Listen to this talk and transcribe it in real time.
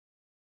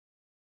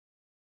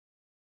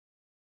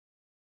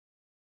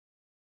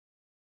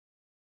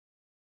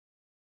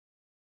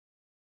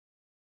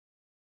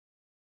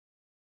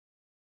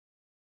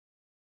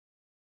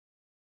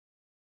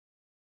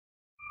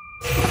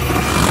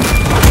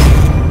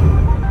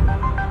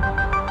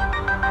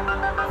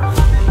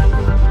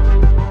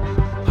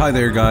Hi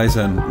there guys,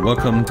 and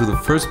welcome to the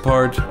first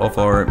part of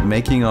our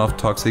Making of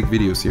TOXIKK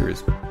video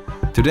series.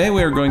 Today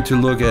we are going to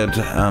look at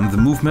the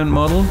movement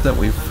model that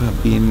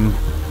we've been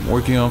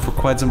working on for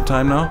quite some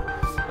time now,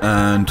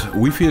 and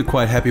we feel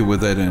quite happy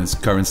with it in its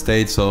current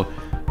state, so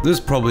this is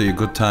probably a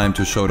good time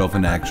to show it off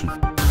in action.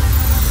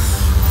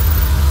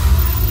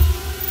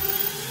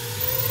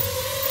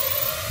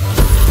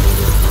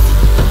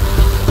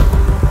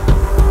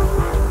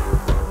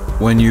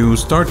 When you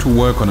start to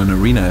work on an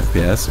arena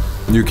FPS,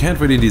 you can't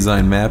really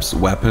design maps,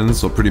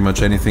 weapons or pretty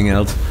much anything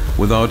else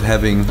without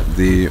having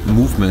the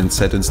movement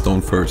set in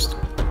stone first.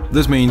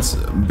 This means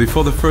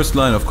before the first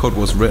line of code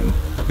was written,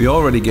 we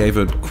already gave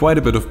it quite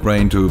a bit of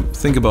brain to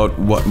think about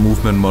what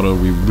movement model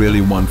we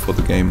really want for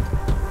the game.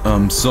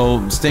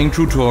 So staying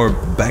true to our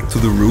back to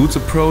the roots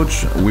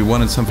approach, we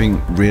wanted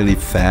something really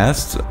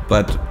fast,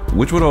 but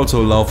which would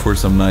also allow for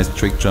some nice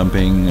trick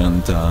jumping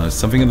and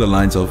something in the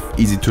lines of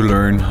easy to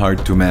learn,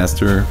 hard to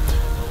master,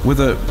 with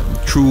a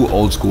true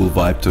old school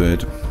vibe to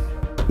it.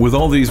 With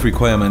all these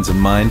requirements in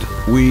mind,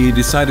 we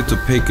decided to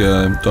pick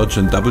a dodge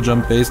and double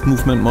jump based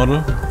movement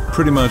model,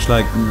 pretty much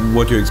like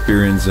what you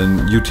experience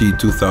in UT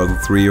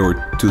 2003 or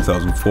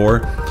 2004,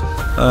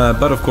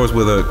 but of course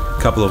with a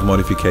couple of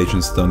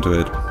modifications done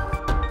to it.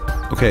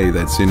 Okay,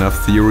 that's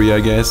enough theory, I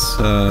guess.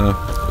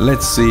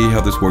 Let's see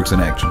how this works in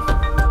action.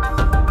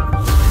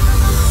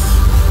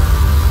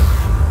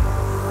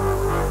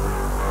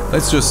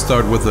 Let's just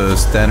start with the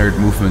standard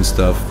movement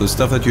stuff, the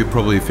stuff that you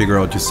probably figure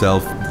out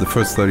yourself the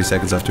first 30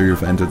 seconds after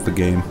you've entered the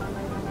game.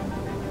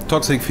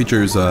 TOXIKK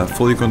features a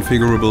fully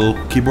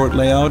configurable keyboard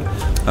layout,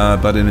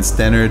 but in its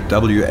standard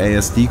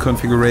WASD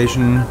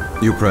configuration,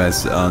 you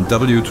press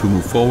W to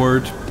move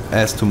forward,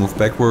 S to move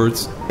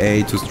backwards,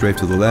 A to strafe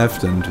to the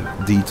left, and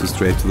D to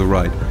strafe to the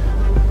right.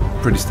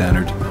 Pretty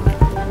standard.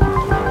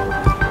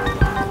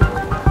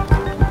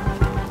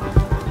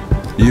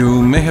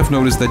 You may have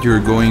noticed that you're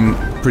going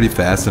pretty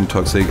fast in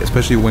TOXIKK,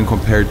 especially when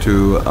compared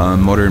to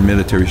modern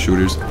military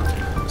shooters.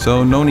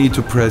 So no need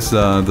to press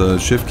the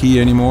shift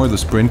key anymore, the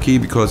sprint key,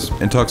 because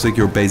in TOXIKK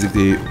you're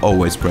basically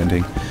always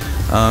sprinting.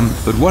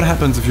 But what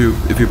happens if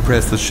you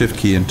press the shift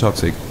key in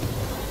TOXIKK?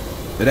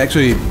 It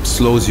actually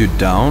slows you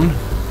down.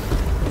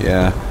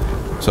 Yeah.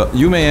 So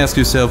you may ask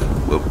yourself,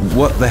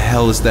 what the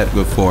hell is that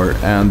good for?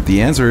 And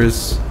the answer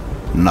is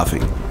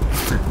nothing.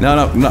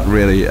 No, not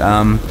really.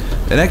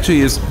 It actually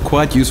is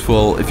quite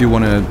useful if you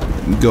want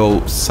to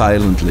go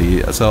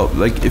silently. So,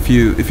 like if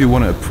you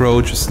want to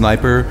approach a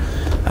sniper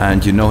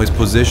and you know his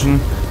position,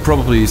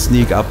 probably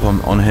sneak up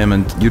on him,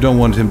 and you don't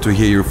want him to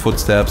hear your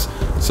footsteps.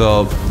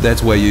 So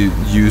that's where you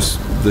use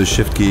the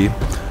shift key.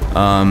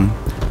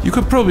 You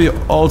could probably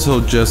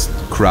also just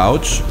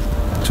crouch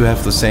to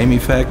have the same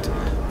effect,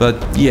 but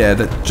yeah,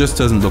 that just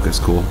doesn't look as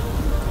cool.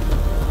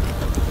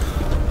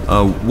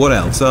 What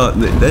else?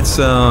 That's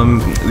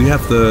you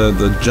have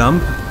the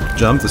jump,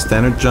 the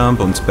standard jump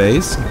on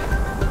space.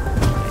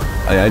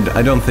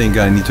 I don't think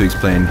I need to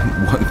explain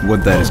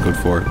what that is good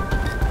for.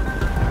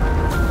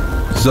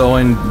 So,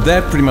 and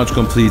that pretty much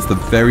completes the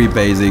very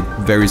basic,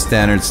 very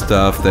standard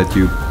stuff that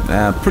you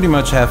pretty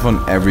much have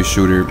on every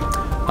shooter.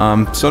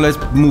 So let's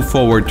move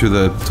forward to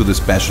the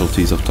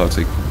specialties of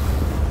TOXIKK.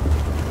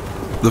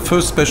 The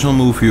first special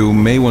move you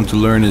may want to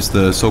learn is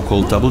the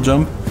so-called double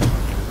jump.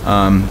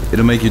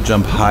 It'll make you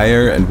jump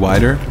higher and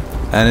wider,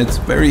 and it's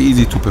very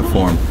easy to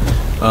perform.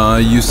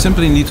 You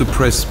simply need to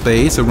press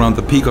space around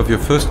the peak of your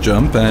first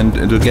jump and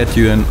it'll get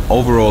you an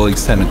overall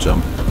extended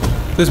jump.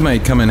 This may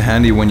come in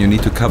handy when you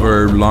need to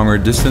cover longer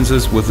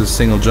distances with a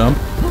single jump,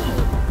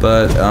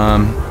 but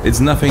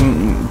it's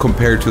nothing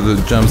compared to the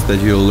jumps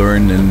that you'll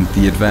learn in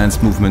the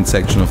advanced movement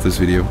section of this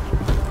video.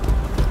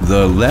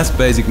 The last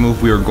basic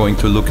move we are going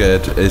to look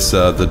at is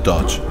the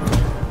dodge.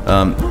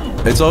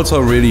 It's also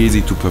really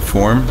easy to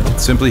perform.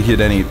 Simply hit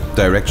any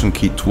direction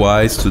key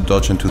twice to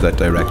dodge into that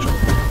direction.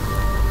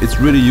 It's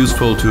really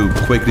useful to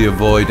quickly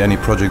avoid any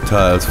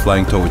projectiles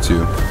flying towards you.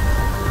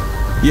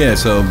 Yeah,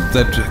 so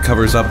that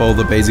covers up all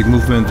the basic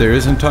movement there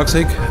is in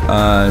TOXIKK.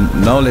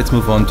 Now let's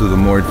move on to the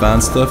more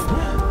advanced stuff,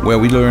 where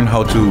we learn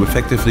how to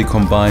effectively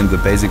combine the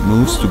basic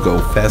moves to go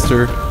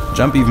faster,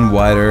 jump even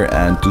wider,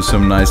 and do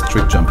some nice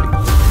trick jumping.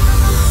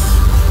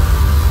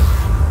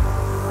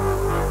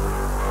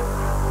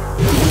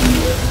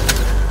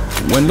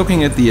 When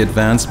looking at the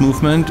advanced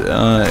movement,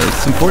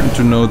 it's important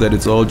to know that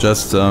it's all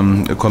just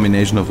a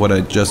combination of what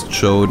I just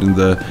showed in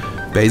the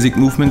basic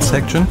movement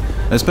section,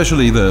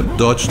 especially the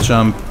dodge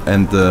jump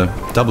and the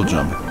double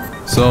jump.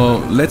 So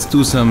let's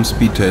do some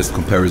speed test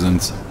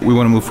comparisons. We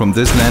want to move from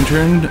this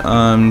lantern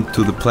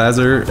to the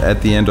plaza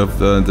at the end of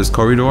this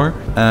corridor,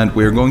 and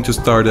we're going to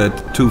start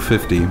at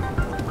 250.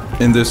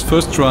 In this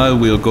first trial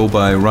we'll go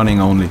by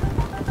running only.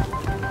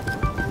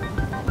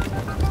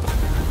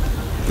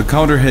 The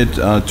counter hit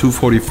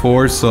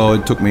 244, so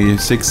it took me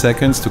 6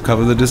 seconds to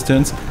cover the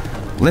distance.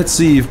 Let's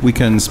see if we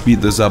can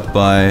speed this up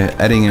by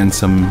adding in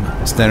some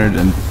standard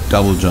and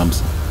double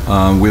jumps.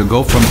 We'll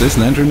go from this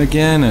lantern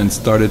again and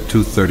start at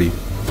 230.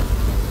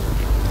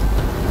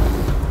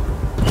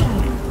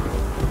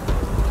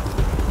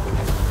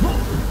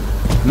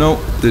 No,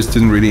 this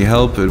didn't really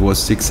help. It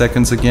was 6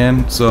 seconds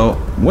again. So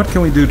what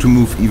can we do to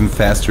move even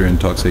faster in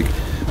Toxic?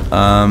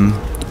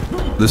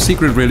 The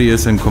secret really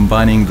is in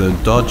combining the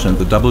dodge and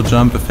the double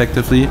jump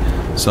effectively.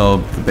 So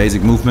the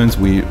basic movements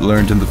we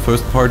learned in the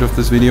first part of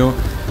this video.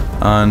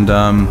 And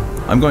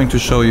I'm going to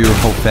show you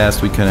how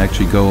fast we can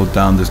actually go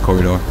down this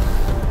corridor.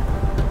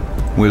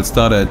 We'll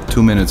start at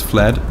 2 minutes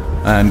flat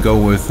and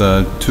go with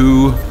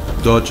 2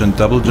 dodge and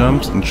double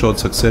jumps in short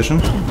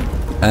succession.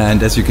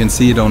 And as you can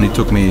see, it only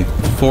took me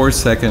 4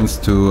 seconds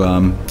to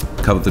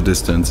cover the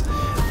distance.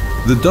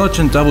 The dodge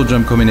and double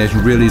jump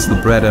combination really is the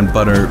bread and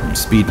butter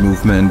speed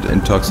movement in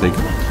Toxic.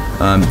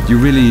 You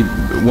really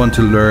want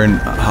to learn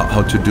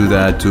how to do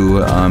that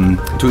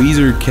to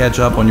either catch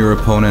up on your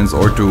opponents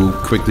or to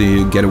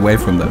quickly get away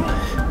from them.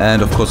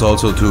 And of course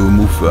also to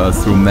move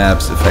through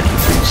maps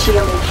effectively.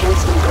 Shield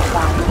enhancement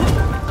applied.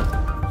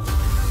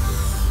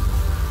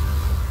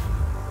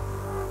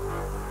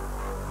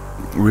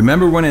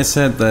 Remember when I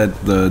said that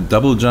the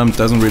double jump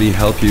doesn't really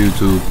help you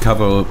to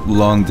cover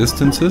long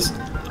distances?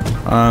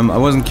 I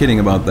wasn't kidding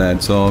about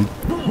that. So,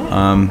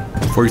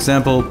 for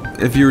example,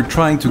 if you're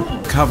trying to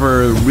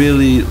cover a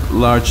really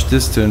large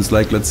distance,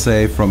 like let's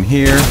say from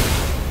here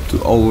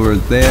to over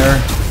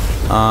there,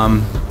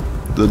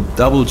 the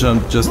double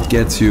jump just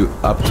gets you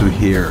up to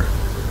here,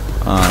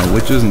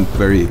 which isn't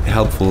very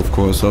helpful, of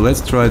course. So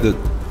let's try the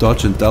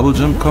dodge and double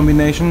jump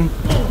combination.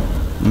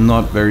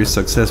 Not very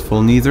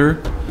successful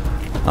neither.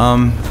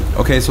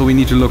 Okay, so we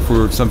need to look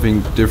for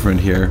something different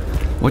here.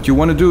 What you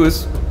want to do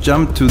is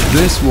jump to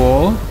this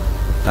wall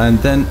and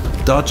then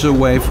dodge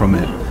away from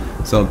it.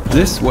 So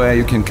this way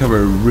you can cover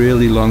a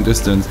really long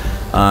distance.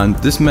 And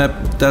this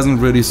map doesn't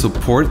really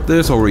support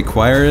this or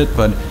require it,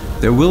 but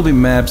there will be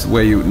maps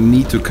where you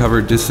need to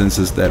cover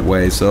distances that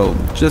way. So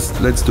just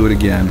let's do it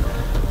again.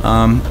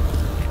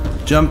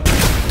 Jump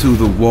to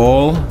the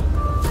wall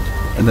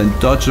and then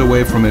dodge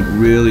away from it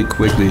really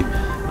quickly.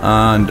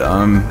 And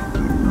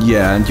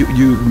yeah, and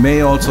you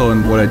may also,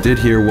 and what I did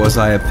here was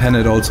I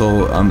appended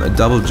also a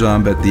double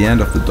jump at the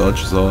end of the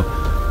dodge. So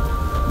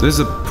this is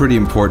a pretty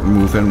important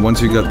move, and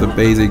once you got the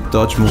basic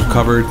dodge move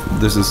covered,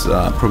 this is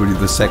probably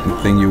the second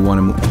thing you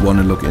want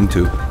to look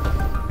into.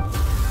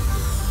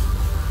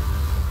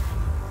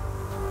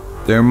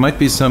 There might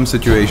be some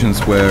situations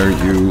where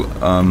you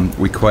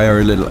require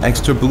a little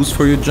extra boost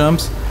for your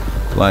jumps,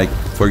 like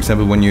for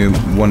example when you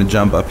want to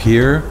jump up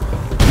here.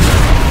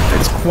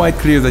 It's quite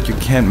clear that you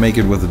can't make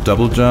it with a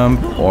double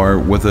jump or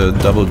with a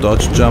double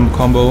dodge jump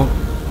combo.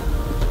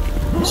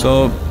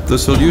 So the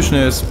solution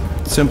is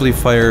simply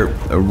fire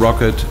a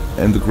rocket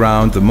in the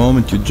ground the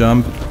moment you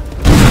jump.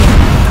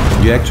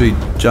 You actually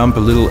jump a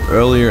little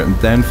earlier and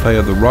then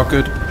fire the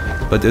rocket,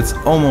 but it's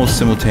almost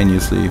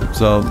simultaneously.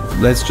 So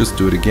let's just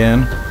do it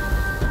again.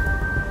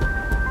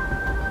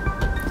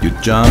 You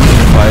jump,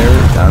 fire,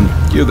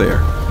 and you're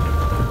there.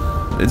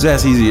 It's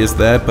as easy as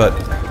that, but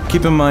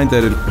keep in mind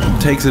that it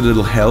takes a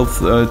little health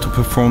to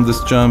perform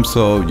this jump,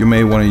 so you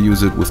may want to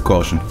use it with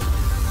caution.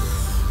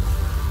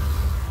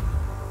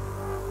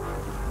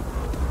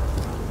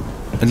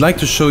 I'd like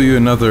to show you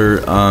another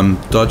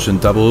dodge and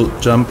double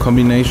jump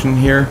combination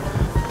here.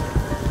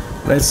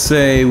 Let's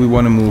say we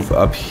want to move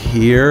up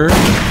here,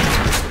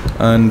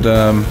 and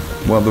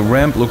well, the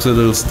ramp looks a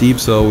little steep,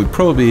 so we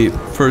probably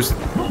first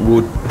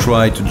would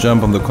try to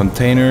jump on the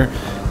container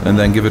and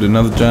then give it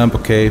another jump.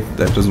 Okay,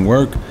 that doesn't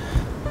work.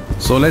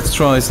 So let's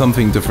try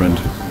something different.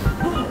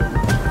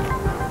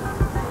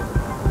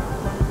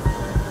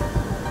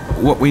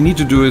 What we need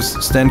to do is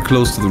stand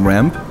close to the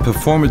ramp,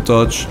 perform a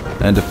dodge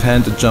and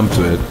append a jump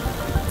to it.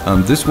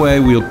 This way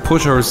we'll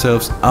push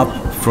ourselves up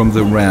from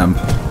the ramp.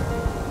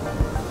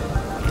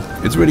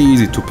 It's really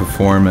easy to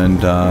perform,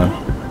 and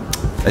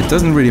it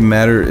doesn't really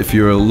matter if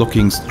you're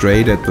looking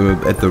straight at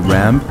the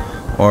ramp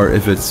or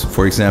if it's,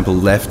 for example,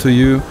 left to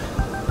you.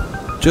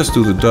 Just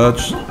do the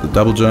dodge, the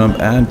double jump,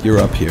 and you're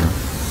up here.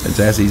 It's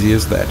as easy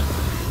as that.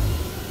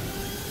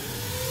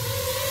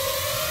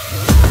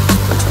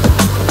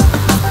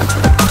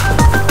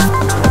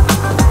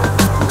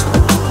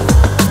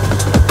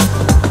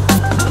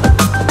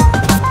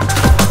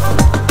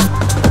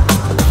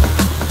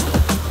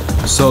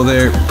 So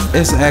there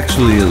is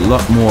actually a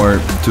lot more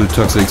to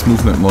Toxick's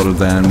movement model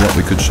than what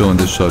we could show in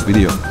this short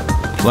video.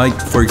 Like,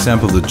 for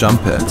example, the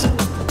jump pads.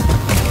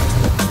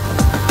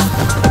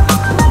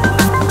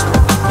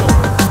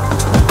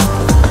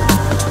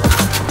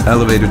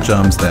 Elevator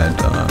jumps that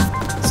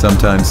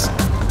sometimes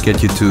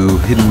get you to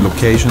hidden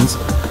locations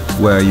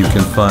where you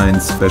can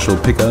find special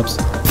pickups.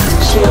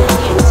 Shield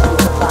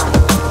enhancement applied.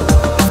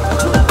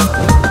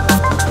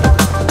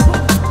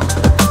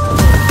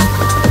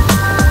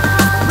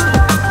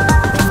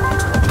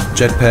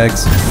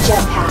 Jetpacks.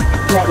 Jetpack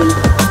ready.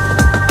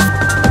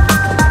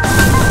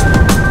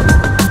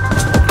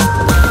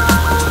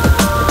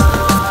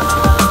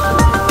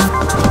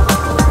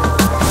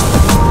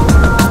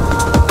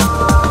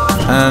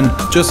 And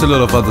just a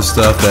lot of other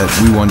stuff that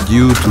we want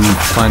you to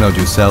find out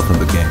yourself in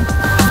the game.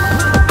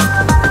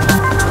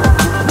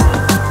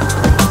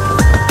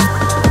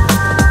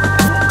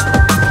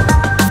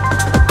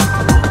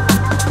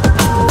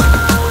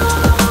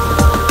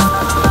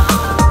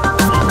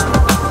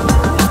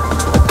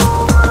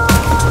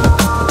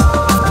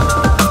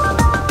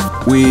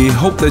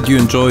 hope that you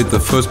enjoyed the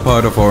first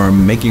part of our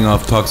Making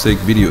of TOXIKK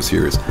video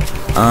series.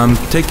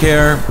 Take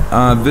care,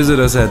 visit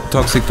us at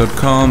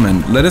toxic.com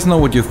and let us know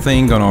what you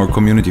think on our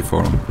community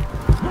forum.